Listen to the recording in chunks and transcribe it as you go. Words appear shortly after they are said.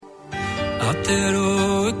heart that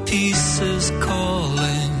o'er pieces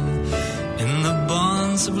calling. In the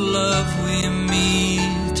bonds of love we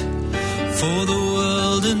meet, for the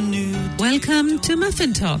world anew. Welcome to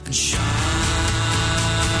Muffin Talk.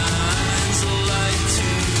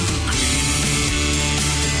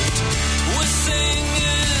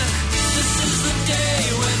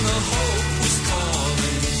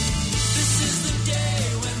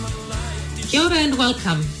 Kia ora and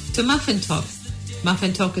welcome to Muffin Talk.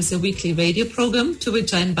 Muffin Talk is a weekly radio program to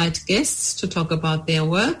which I invite guests to talk about their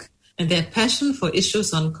work and their passion for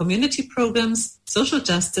issues on community programs, social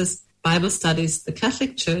justice, Bible studies, the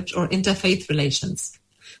Catholic Church, or interfaith relations.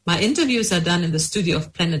 My interviews are done in the studio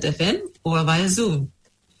of Planet FM or via Zoom.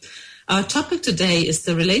 Our topic today is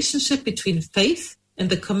the relationship between faith and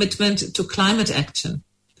the commitment to climate action.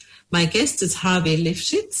 My guest is Harvey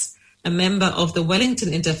Lifshitz, a member of the Wellington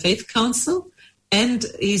Interfaith Council, and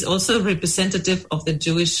he's also a representative of the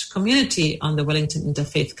Jewish community on the Wellington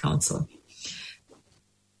Interfaith Council.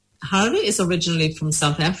 Harvey is originally from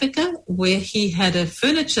South Africa, where he had a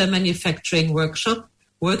furniture manufacturing workshop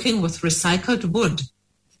working with recycled wood.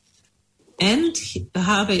 And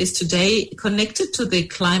Harvey is today connected to the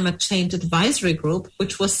Climate Change Advisory Group,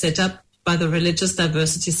 which was set up by the Religious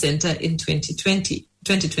Diversity Center in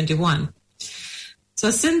 2021. So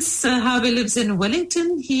since Harvey lives in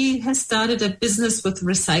Wellington, he has started a business with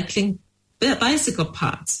recycling bicycle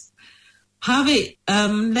parts. Harvey,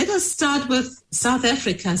 let us start with South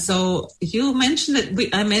Africa. So you mentioned that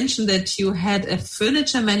I mentioned that you had a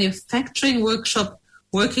furniture manufacturing workshop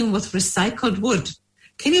working with recycled wood.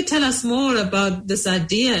 Can you tell us more about this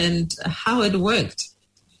idea and how it worked?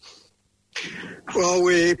 Well,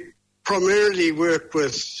 we primarily work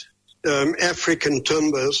with African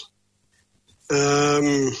timbers.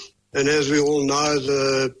 And as we all know,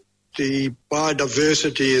 the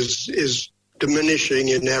biodiversity is diminishing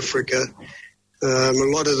in Africa. A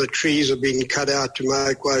lot of the trees are being cut out to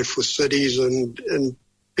make way for cities, and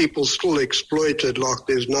people still exploit it like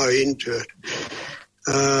there's no end to it.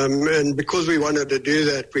 And because we wanted to do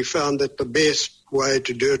that, we found that the best way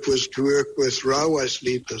to do it was to work with railway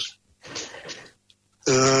sleepers.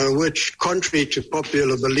 Which, contrary to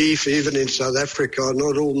popular belief, even in South Africa, are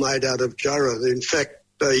not all made out of jarrah. In fact,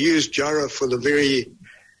 they used jarrah for the very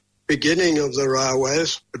beginning of the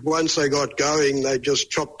railways, but once they got going, they just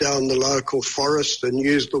chopped down the local forest and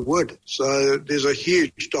used the wood. So there's a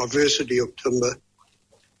huge diversity of timber.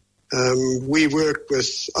 We work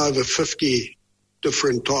with over 50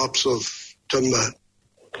 different types of timber.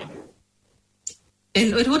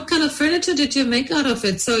 And what kind of furniture did you make out of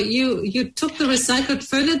it? So you took the recycled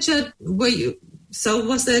furniture.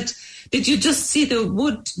 Did you just see the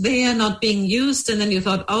wood there not being used, and then you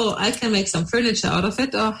thought, oh, I can make some furniture out of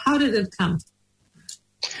it, or how did it come?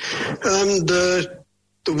 The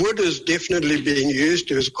wood is definitely being used.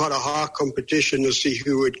 There was quite a high competition to see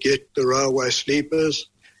who would get the railway sleepers.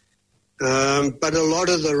 But a lot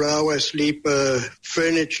of the railway sleeper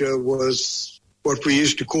furniture was what we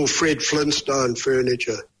used to call Fred Flintstone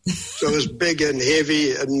furniture. So it was big and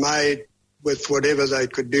heavy and made with whatever they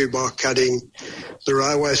could do by cutting the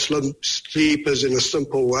railway sleepers in a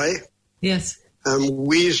simple way. Yes.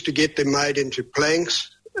 We used to get them made into planks.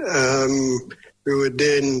 We would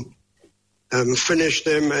then finish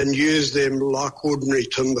them and use them like ordinary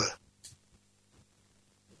timber.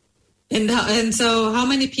 And so how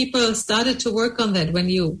many people started to work on that when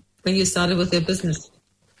you started with your business?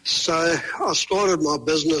 So I started my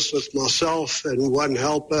business with myself and one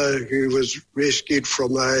helper who was rescued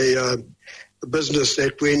from a business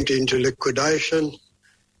that went into liquidation.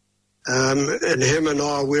 And him and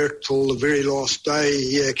I worked till the very last day.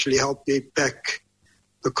 He actually helped me pack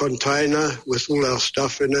the container with all our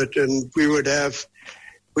stuff in it. And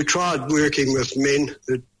we tried working with men.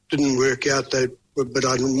 It didn't work out. They were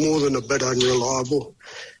more than a bit unreliable.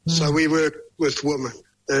 Mm. So we worked with women.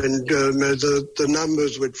 And the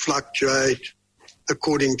numbers would fluctuate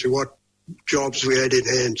according to what jobs we had in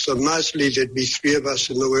hand. So mostly there'd be 3 of us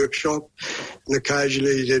in the workshop, and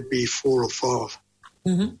occasionally there'd be 4 or 5.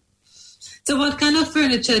 Mm-hmm. So what kind of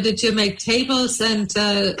furniture did you make? Tables and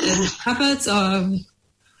cupboards? Or?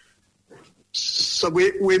 So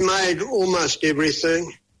we made almost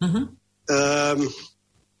everything. Mm-hmm.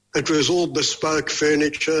 It was all bespoke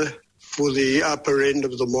furniture for the upper end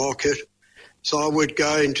of the market. So I would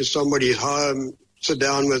go into somebody's home, sit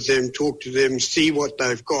down with them, talk to them, see what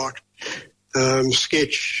they've got,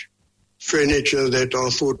 sketch furniture that I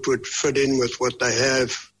thought would fit in with what they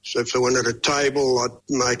have. So if they wanted a table, I'd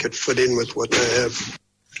make it fit in with what they have.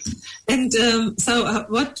 And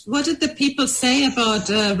what did the people say about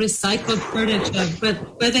recycled furniture?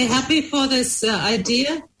 Were they happy for this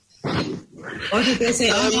idea? Or did they say,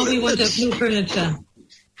 no, we want a new furniture?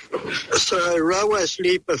 So railway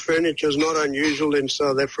sleeper furniture is not unusual in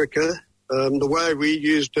South Africa. The way we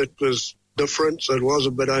used it was different, so it was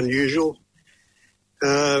a bit unusual.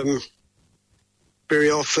 Very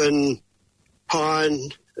often pine,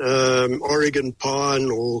 Oregon pine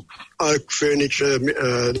or oak furniture,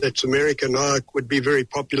 that's American oak, would be very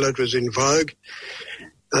popular. It was in vogue.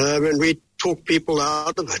 And we talked people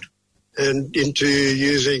out of it and into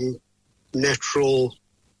using natural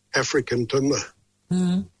African timber.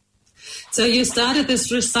 Mm. So you started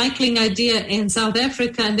this recycling idea in South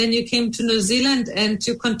Africa, and then you came to New Zealand and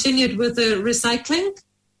you continued with the recycling?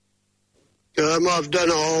 I've done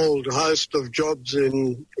a whole host of jobs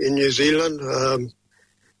in New Zealand.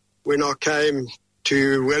 When I came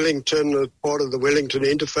to Wellington, as part of the Wellington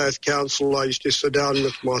Interfaith Council, I used to sit down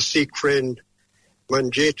with my Sikh friend,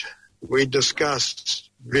 Manjit. We discussed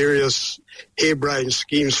various harebrained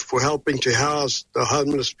schemes for helping to house the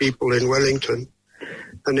homeless people in Wellington.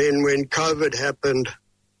 And then when COVID happened,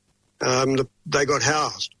 they got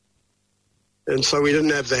housed. And so we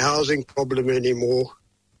didn't have the housing problem anymore.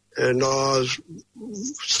 And I was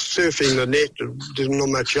surfing the net. There's not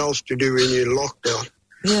much else to do when you're in lockdown.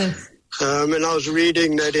 Yes. And I was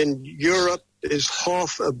reading that in Europe, there's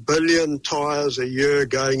 500 million tyres a year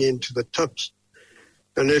going into the tips.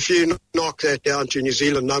 And if you knock that down to New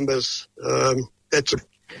Zealand numbers, it's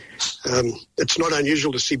not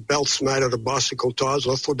unusual to see belts made out of bicycle tyres.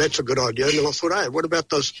 I thought that's a good idea. And then I thought, hey, what about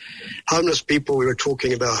those homeless people we were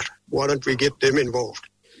talking about? Why don't we get them involved?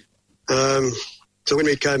 So when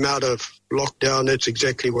we came out of lockdown, that's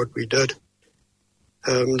exactly what we did.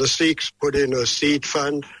 The Sikhs put in a seed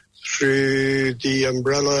fund through the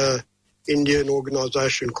umbrella Indian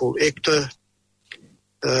organisation called ECTA.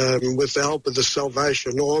 With the help of the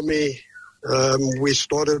Salvation Army, we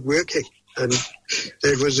started working. And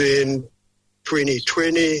it was in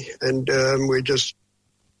 2020, and we're just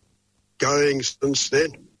going since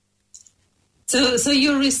then. So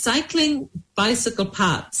you're recycling bicycle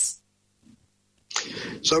parts?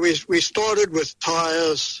 So we started with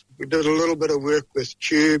tyres. We did a little bit of work with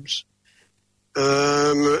tubes.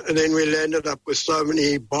 And then we landed up with so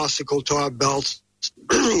many bicycle tyre belts,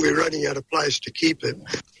 we're running out of place to keep them.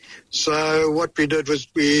 So what we did was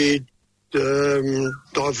we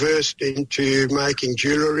diversed into making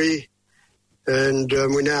jewellery. And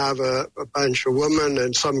we now have a bunch of women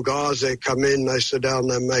and some guys that come in, they sit down,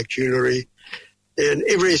 they make jewellery. And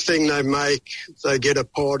everything they make, they get a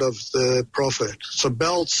part of the profit. So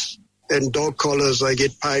belts and dog collars, they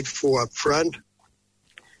get paid for up front.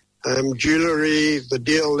 Jewellery, the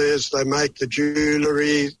deal is they make the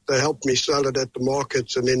jewellery, they help me sell it at the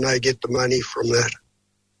markets, and then they get the money from that.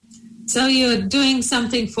 So you're doing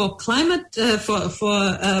something for climate, for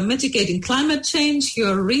mitigating climate change,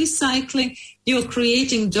 you're recycling, you're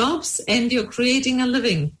creating jobs, and you're creating a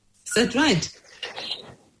living. Is that right?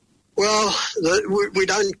 Well, we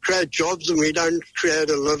don't create jobs and we don't create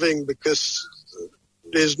a living because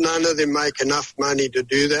there's none of them make enough money to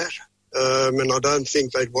do that, and I don't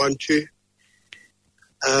think they'd want to.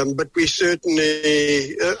 But we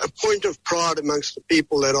certainly, a point of pride amongst the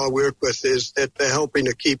people that I work with is that they're helping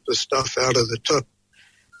to keep the stuff out of the tip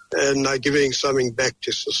and they're giving something back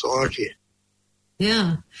to society.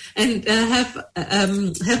 Yeah. And have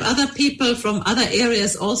other people from other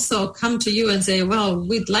areas also come to you and say, well,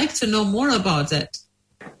 we'd like to know more about it?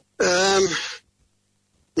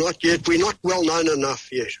 Not yet. We're not well known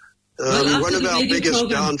enough yet. One of our biggest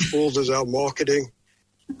downfalls is our marketing.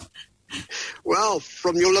 Well,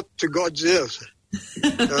 from your lip to God's ears.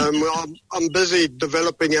 I'm busy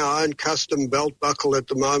developing our own custom belt buckle at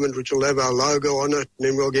the moment, which will have our logo on it, and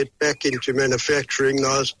then we'll get back into manufacturing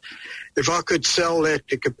those. If I could sell that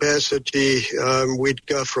to capacity, we'd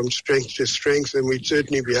go from strength to strength, and we'd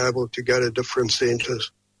certainly be able to go to different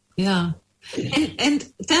centres. Yeah. And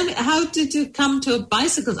tell me, how did you come to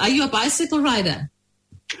bicycles? Are you a bicycle rider?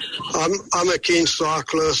 I'm a keen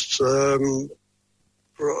cyclist. I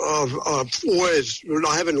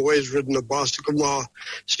haven't always ridden a bicycle. My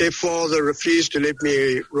stepfather refused to let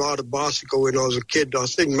me ride a bicycle when I was a kid. I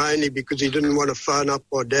think mainly because he didn't want to phone up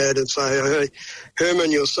my dad and say, hey,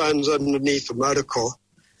 Herman, your son's underneath a motor car.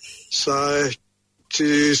 So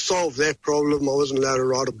to solve that problem, I wasn't allowed to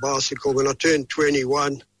ride a bicycle. When I turned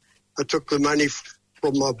 21, I took the money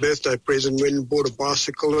from my birthday present, went and bought a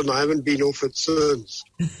bicycle, and I haven't been off it since.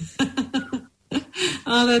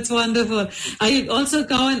 Oh, that's wonderful. Are you also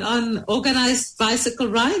going on organized bicycle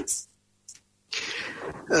rides?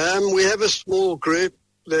 We have a small group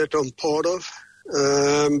that I'm part of.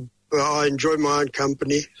 I enjoy my own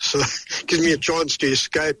company, so it gives me a chance to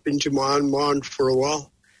escape into my own mind for a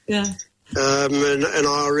while. Yeah. and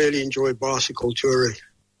I really enjoy bicycle touring.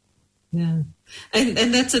 Yeah,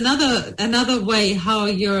 and that's another way how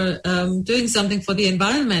you're doing something for the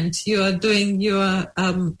environment. You are doing your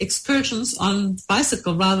excursions on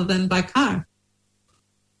bicycle rather than by car.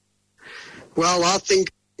 Well, I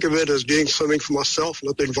think of it as doing something for myself,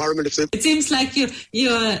 not the environment. It seems like you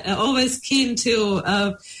are always keen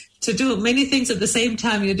to do many things at the same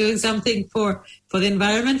time. You're doing something for the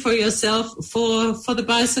environment, for yourself, for the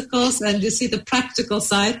bicycles, and you see the practical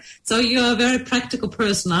side. So you're a very practical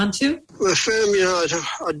person, aren't you? The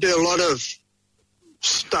firm, I do a lot of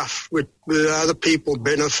stuff with other people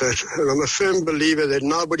benefit. And I'm a firm believer that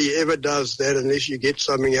nobody ever does that unless you get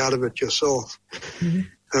something out of it yourself. Mm-hmm.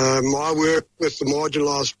 I work with the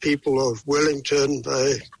marginalised people of Wellington.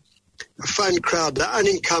 They're a fun crowd. They're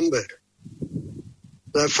unencumbered.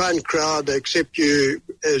 They're a fun crowd. They accept you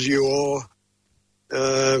as you are.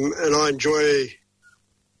 And I enjoy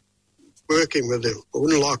working with them. I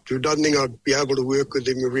wouldn't like to. I don't think I'd be able to work with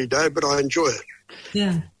them every day, but I enjoy it.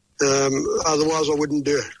 Yeah. Otherwise, I wouldn't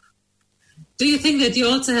do it. Do you think that you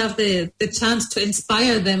also have the chance to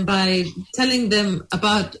inspire them by telling them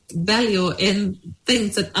about value in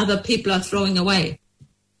things that other people are throwing away?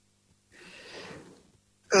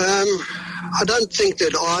 I don't think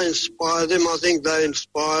that I inspire them. I think they're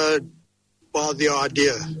inspired by the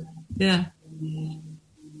idea. Yeah.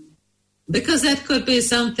 Because that could be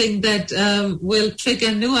something that will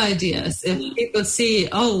trigger new ideas. If people see,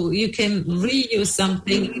 you can reuse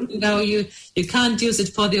something, even though you can't use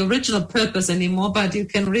it for the original purpose anymore, but you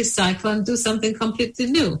can recycle and do something completely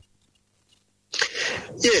new.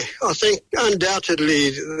 Yeah, I think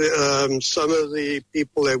undoubtedly some of the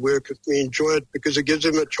people that work with me enjoy it because it gives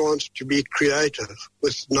them a chance to be creative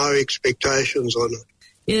with no expectations on it.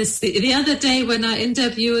 Yes, the other day when I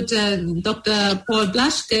interviewed Dr. Paul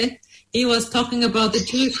Blaschke, he was talking about the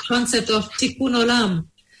Jewish concept of tikkun olam.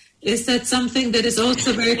 Is that something that is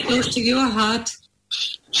also very close to your heart?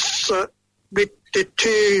 So the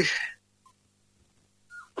two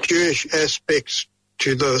Jewish aspects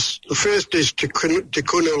to this. The first is tikkun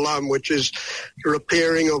olam, which is the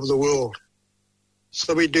repairing of the world.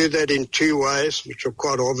 So we do that in two ways, which are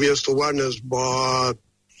quite obvious. The one is by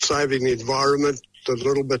saving the environment, the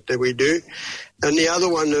little bit that we do. And the other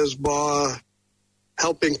one is by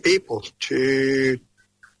helping people to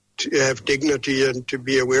have dignity and to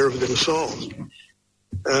be aware of themselves.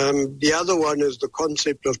 The other one is the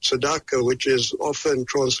concept of tzedakah, which is often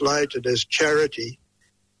translated as charity.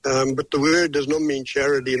 But the word does not mean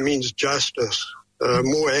charity, it means justice.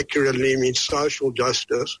 More accurately, it means social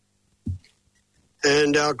justice.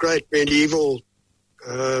 And our great medieval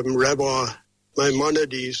Rabbi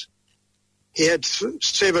Maimonides, he had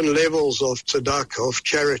 7 levels of tzedakah, of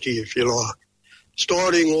charity, if you like.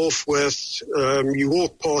 Starting off with, you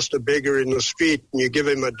walk past a beggar in the street and you give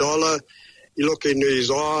him $1. You look into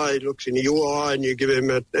his eye, he looks into your eye, and you give him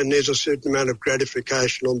it, and there's a certain amount of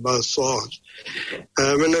gratification on both sides.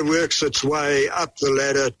 And it works its way up the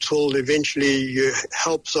ladder till eventually you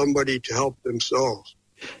help somebody to help themselves.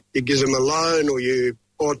 You give them a loan or you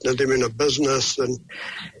partner them in a business, and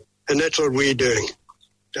that's what we're doing.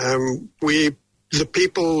 The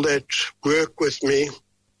people that work with me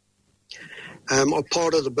are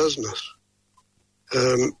part of the business.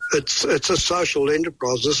 It's a social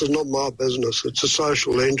enterprise. This is not my business. It's a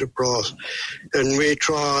social enterprise. And we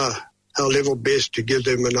try our level best to give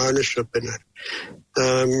them an ownership in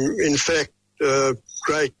it. In fact, a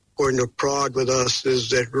great point of pride with us is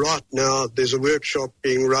that right now there's a workshop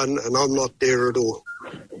being run and I'm not there at all.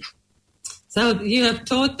 So you have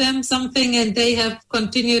taught them something and they have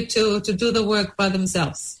continued to do the work by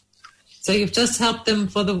themselves. So you've just helped them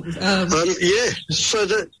for the... Yeah, so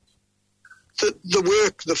the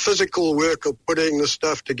work, the physical work of putting the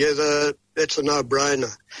stuff together, that's a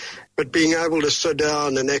no-brainer. But being able to sit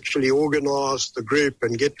down and actually organise the group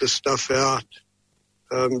and get the stuff out,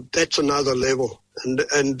 that's another level.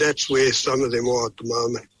 And that's where some of them are at the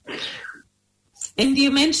moment. And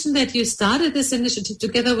you mentioned that you started this initiative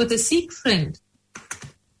together with a Sikh friend.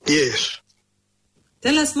 Yes.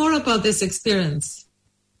 Tell us more about this experience.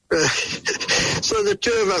 So the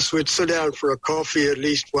two of us would sit down for a coffee at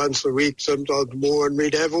least once a week, sometimes more, and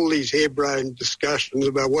we'd have all these harebrained discussions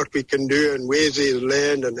about what we can do and where's the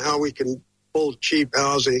land and how we can build cheap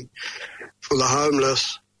housing for the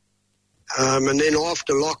homeless. And then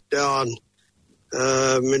after lockdown,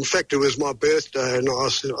 in fact, it was my birthday, and I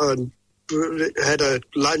had a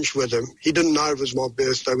lunch with him. He didn't know it was my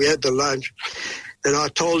birthday. We had the lunch, and I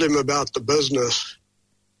told him about the business.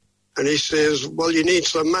 And he says, well, you need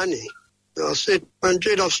some money. I said,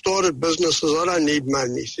 Manjit, I've started businesses. I don't need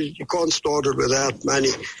money. He said, you can't start it without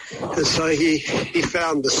money. And so he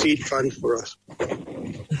found the seed fund for us.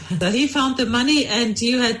 So he found the money and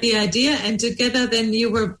you had the idea, and together then we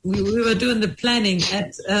were doing the planning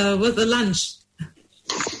with the lunch.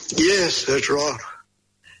 Yes, that's right.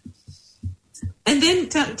 And then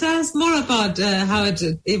tell us more about how it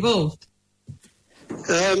evolved.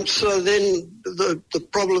 So then the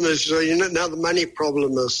problem is, now the money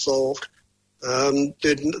problem is solved.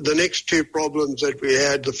 The next two problems that we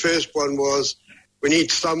had, the first one was we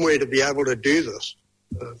need somewhere to be able to do this.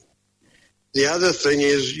 The other thing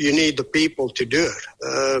is you need the people to do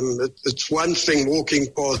it. It's one thing walking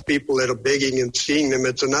past people that are begging and seeing them.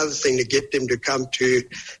 It's another thing to get them to come to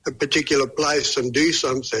a particular place and do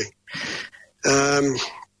something.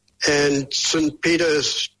 And St.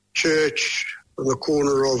 Peter's Church on the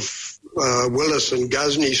corner of Willis and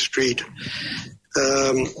Ghuzney Street,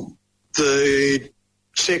 the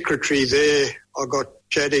secretary there, I got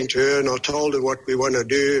chatting to her and I told her what we want to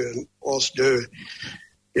do and asked her,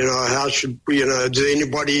 how should we, is there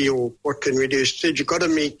anybody or what can we do? She said, you've got to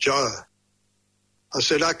meet Joe. I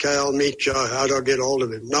said, okay, I'll meet Joe. How do I get hold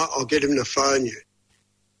of him? No, I'll get him to phone you.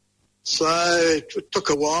 So it took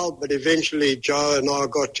a while, but eventually Joe and I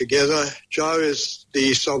got together. Joe is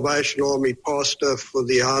the Salvation Army pastor for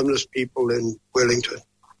the homeless people in Wellington.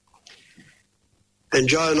 And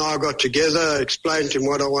Joe and I got together, explained to him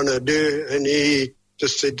what I want to do, and he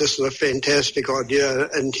just said, this is a fantastic idea.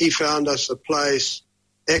 And he found us a place,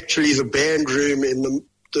 actually the band room in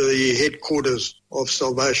the headquarters of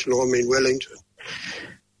Salvation Army in Wellington.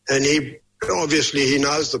 And he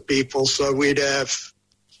knows the people, so we'd have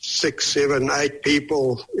 6, 7, 8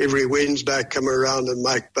 people every Wednesday come around and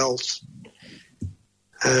make belts.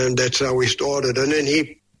 And that's how we started. And then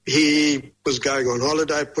he was going on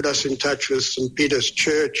holiday, put us in touch with St. Peter's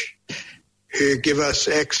Church, who give us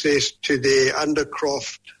access to their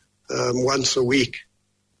undercroft once a week.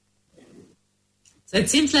 So it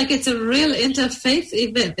seems like it's a real interfaith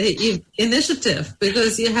initiative,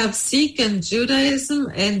 because you have Sikh and Judaism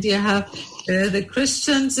and you have the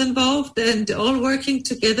Christians involved and all working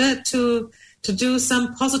together to do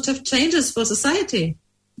some positive changes for society.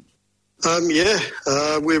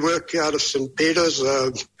 We work out of St. Peter's.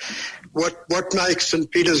 What makes St.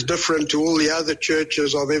 Peter's different to all the other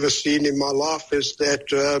churches I've ever seen in my life is that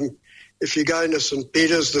if you go into St.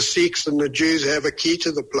 Peter's, the Sikhs and the Jews have a key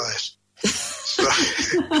to the place. So,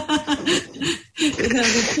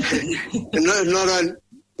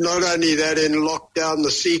 not only that, in lockdown,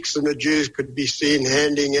 the Sikhs and the Jews could be seen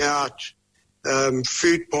handing out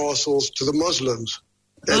food parcels to the Muslims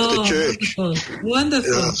at the church.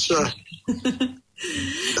 Wonderful. So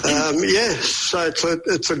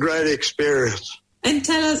it's a great experience. And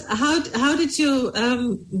tell us, how did you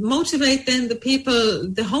motivate then the people,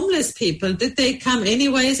 the homeless people? Did they come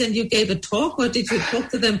anyways and you gave a talk, or did you talk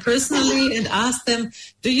to them personally and ask them,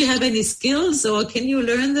 do you have any skills or can you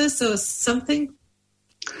learn this or something?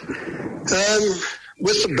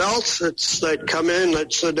 With the belts, they'd come in,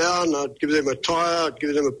 they'd sit down, I'd give them a tire, I'd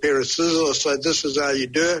give them a pair of scissors, I'd say, this is how you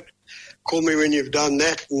do it. Call me when you've done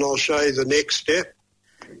that and I'll show you the next step.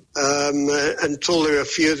 Until a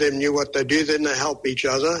few of them knew what they do, then they help each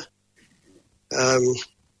other.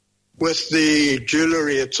 With the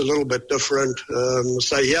jewellery, it's a little bit different.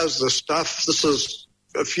 So here's the stuff. This is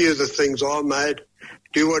a few of the things I made.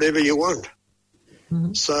 Do whatever you want.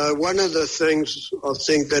 Mm-hmm. So one of the things I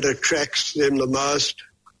think that attracts them the most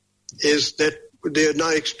is that there are no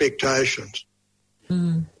expectations.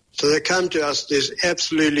 Mm. So they come to us, there's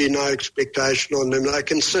absolutely no expectation on them. They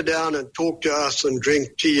can sit down and talk to us and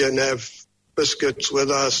drink tea and have biscuits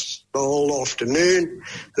with us the whole afternoon.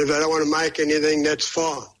 If they don't want to make anything, that's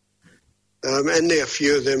fine. And there are a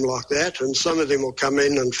few of them like that. And some of them will come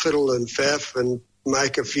in and fiddle and faff and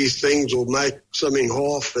make a few things or make something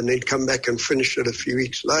half and then come back and finish it a few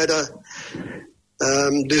weeks later.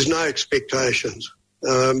 There's no expectations.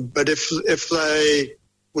 But if they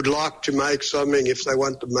would like to make something, if they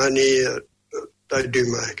want the money, they do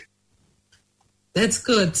make. That's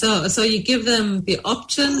good. So you give them the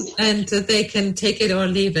option and they can take it or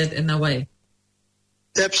leave it in a way.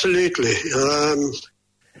 Absolutely.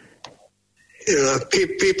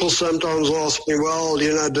 People sometimes ask me, well,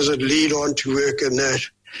 does it lead on to work in that?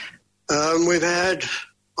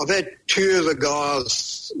 I've had 2 of the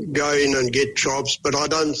guys go in and get jobs, but I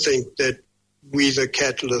don't think that we're the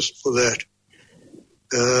catalyst for that.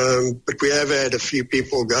 But we have had a few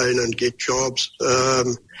people go in and get jobs.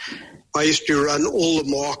 I used to run all the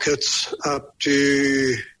markets up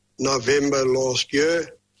to November last year,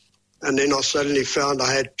 and then I suddenly found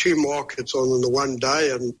I had 2 markets on in the one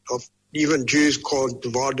day, and I've even Jews can't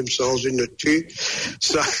divide themselves into two.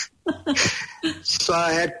 So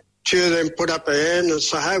I had two of them put up a hand and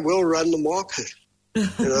say, hey, we'll run the market.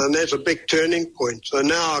 And that's a big turning point. So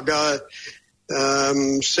now I go,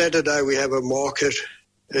 Saturday we have a market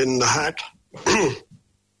in the hut.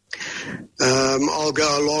 I'll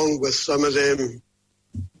go along with some of them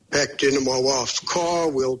packed into my wife's car.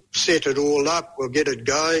 We'll set it all up. We'll get it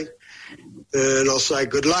going. And I'll say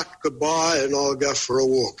good luck, goodbye, and I'll go for a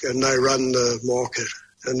walk. And they run the market.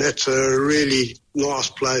 And that's a really nice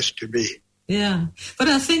place to be. Yeah. But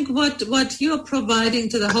I think what you're providing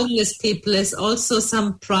to the homeless people is also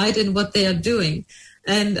some pride in what they are doing.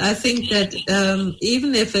 And I think that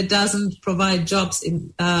even if it doesn't provide jobs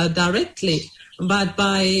directly, but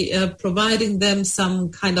by providing them some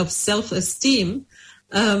kind of self-esteem,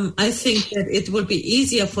 I think that it will be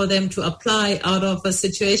easier for them to apply out of a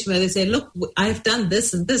situation where they say, look, I've done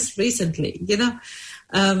this and this recently, you know.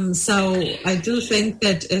 So I do think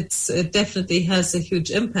that it definitely has a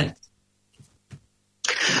huge impact.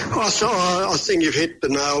 I think you've hit the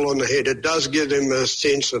nail on the head. It does give them a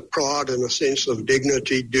sense of pride and a sense of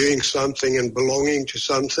dignity, doing something and belonging to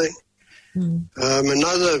something.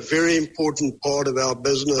 Another very important part of our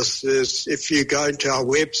business is if you go into our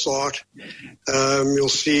website, you'll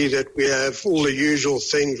see that we have all the usual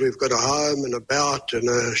things. We've got a home and about and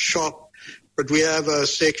a shop, but we have a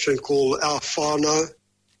section called Our Whānau.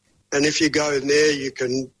 And if you go in there,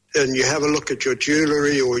 and you have a look at your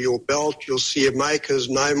jewellery or your belt, you'll see a maker's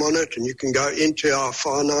name on it, and you can go into Our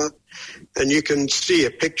Whānau and you can see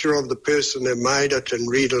a picture of the person that made it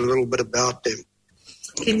and read a little bit about them.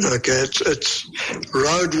 Okay, it's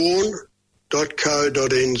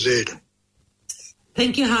roadworn.co.nz.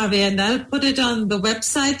 Thank you, Harvey, and I'll put it on the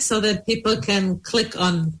website so that people can click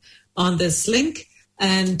on this link.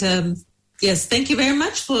 And yes, thank you very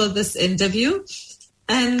much for this interview.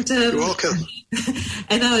 And you're welcome.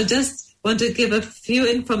 And I just want to give a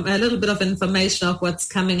little bit of information of what's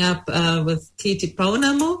coming up with Titi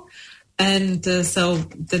Pounamu. And so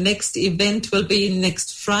the next event will be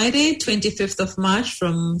next Friday, 25th of March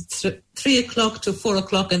from 3 o'clock to 4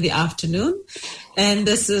 o'clock in the afternoon. And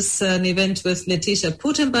this is an event with Letitia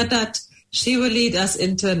Putembadat. She will lead us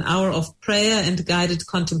into an hour of prayer and guided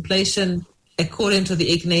contemplation according to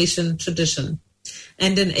the Ignatian tradition.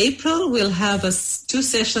 And in April, we'll have 2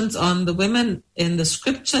 sessions on the women in the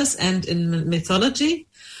scriptures and in mythology.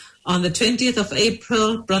 On the 20th of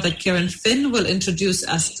April, Brother Kieran Finn will introduce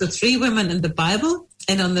us to 3 women in the Bible.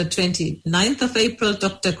 And on the 29th of April,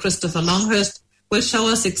 Dr. Christopher Longhurst will show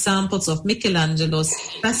us examples of Michelangelo's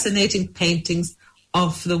fascinating paintings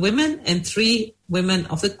of the women and 3 women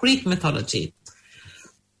of the Greek mythology.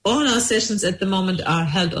 All our sessions at the moment are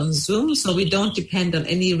held on Zoom, so we don't depend on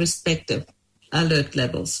any respective alert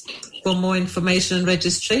levels. For more information and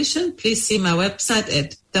registration, please see my website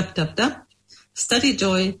at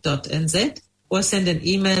www.studyjoy.nz or send an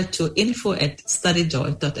email to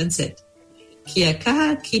info@studyjoy.nz. Kia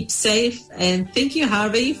kaha, keep safe, and thank you,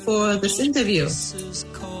 Harvey, for this interview.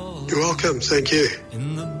 You're welcome. Thank you.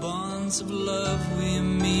 In the bonds of love we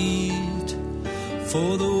meet,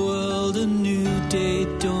 for the world a new day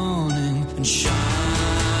dawning and shines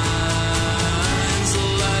a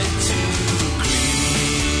light to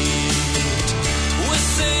greet. We're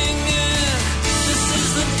singing, this is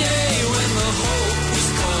the day when the hope was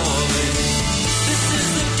calling. This is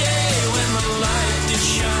the day when the light did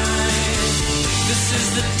shine. This is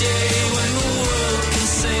the day when the world can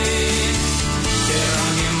sing.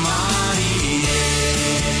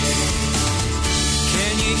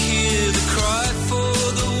 Can you hear the cry for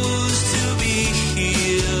the wounds to be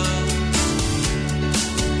healed?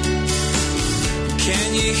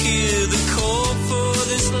 Can you hear the call for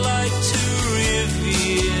this light to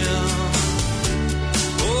reveal?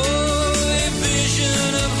 Oh, a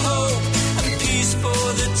vision of hope and peace for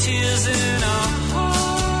the tears in our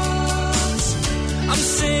hearts. I'm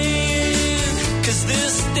saying, 'cause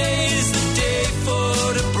this day is the day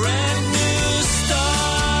for the brand new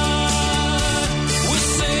start. We're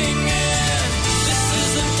singing, this is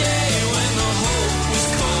the day when the hope was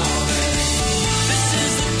calling. This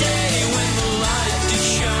is the day when the light did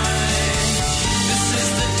shine. This is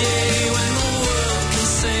the day when the world can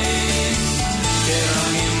sing.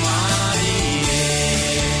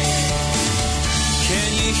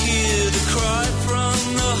 Can you hear the cry from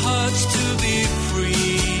the hearts to be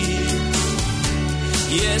free?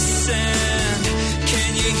 Yes, and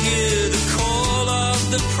can you hear the call of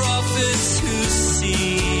the prophets who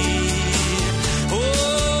see?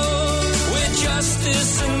 Oh, where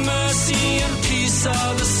justice and mercy and peace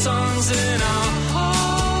are the songs in our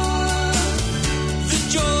heart. The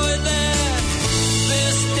joy that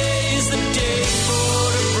this day is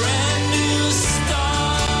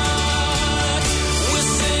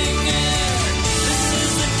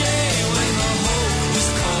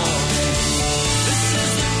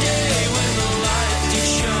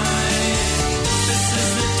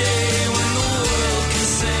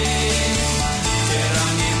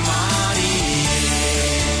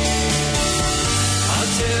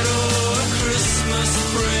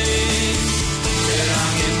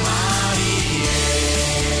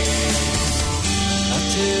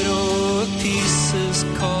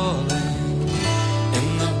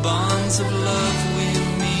signs of love we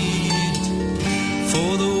meet.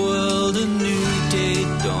 For the world a new day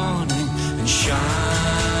dawning, and shines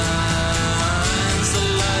the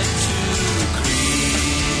light to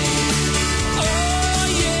creep. Oh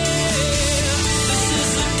yeah, this is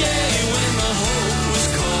the day when the hope was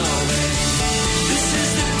calling. This is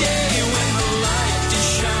the day when the light did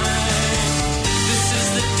shine. This is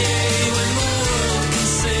the day when the world can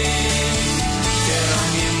sing. Get on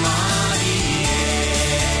your money,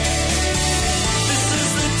 yeah. This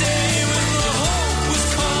is the day when the hope was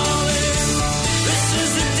calling. This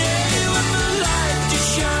is the day when the light did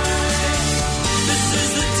shine. This is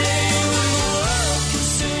the day when the world can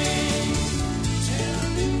sing.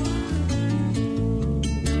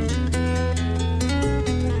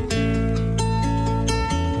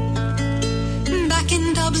 Back in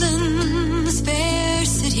Dublin's fair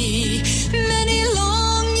city, many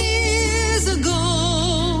long years ago,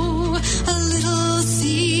 a little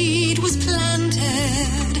seed was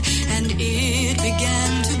planted and it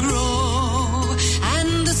began to grow.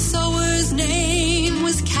 And the sower's name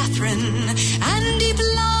was Catherine, and deep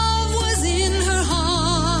love was in her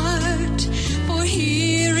heart. For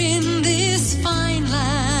here in this fine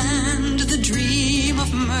land, the dream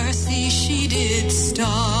of mercy she did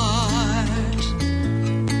start.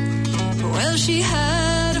 Well, she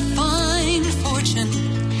had a fine fortune,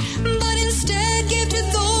 but instead gave to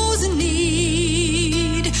those in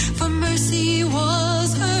need. For mercy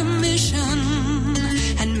was her mission,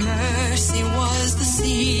 and mercy was the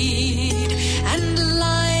seed. And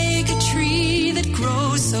like a tree that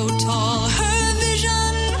grows so tall, her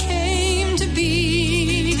vision came to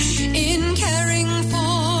be in caring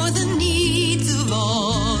for the needs of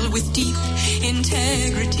all with deep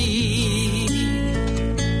integrity.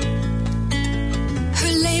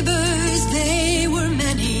 Her labors, they were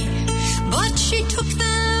many, but she took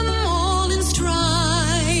them all in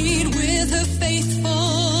stride. With her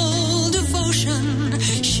faithful devotion,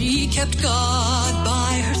 she kept God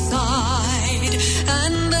by her side.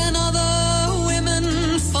 And then other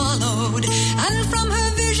women followed, and from her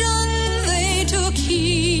vision they took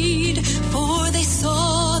heed. For they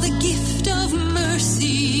saw the gift of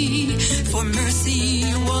mercy, for mercy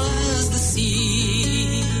was the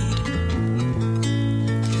seed.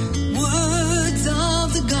 Words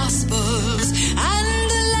of the Gospels and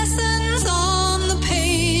the lessons on the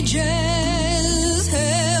pages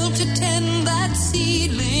help to tend that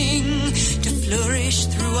seedling to flourish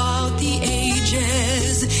throughout the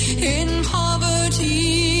ages. In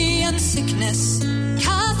poverty and sickness,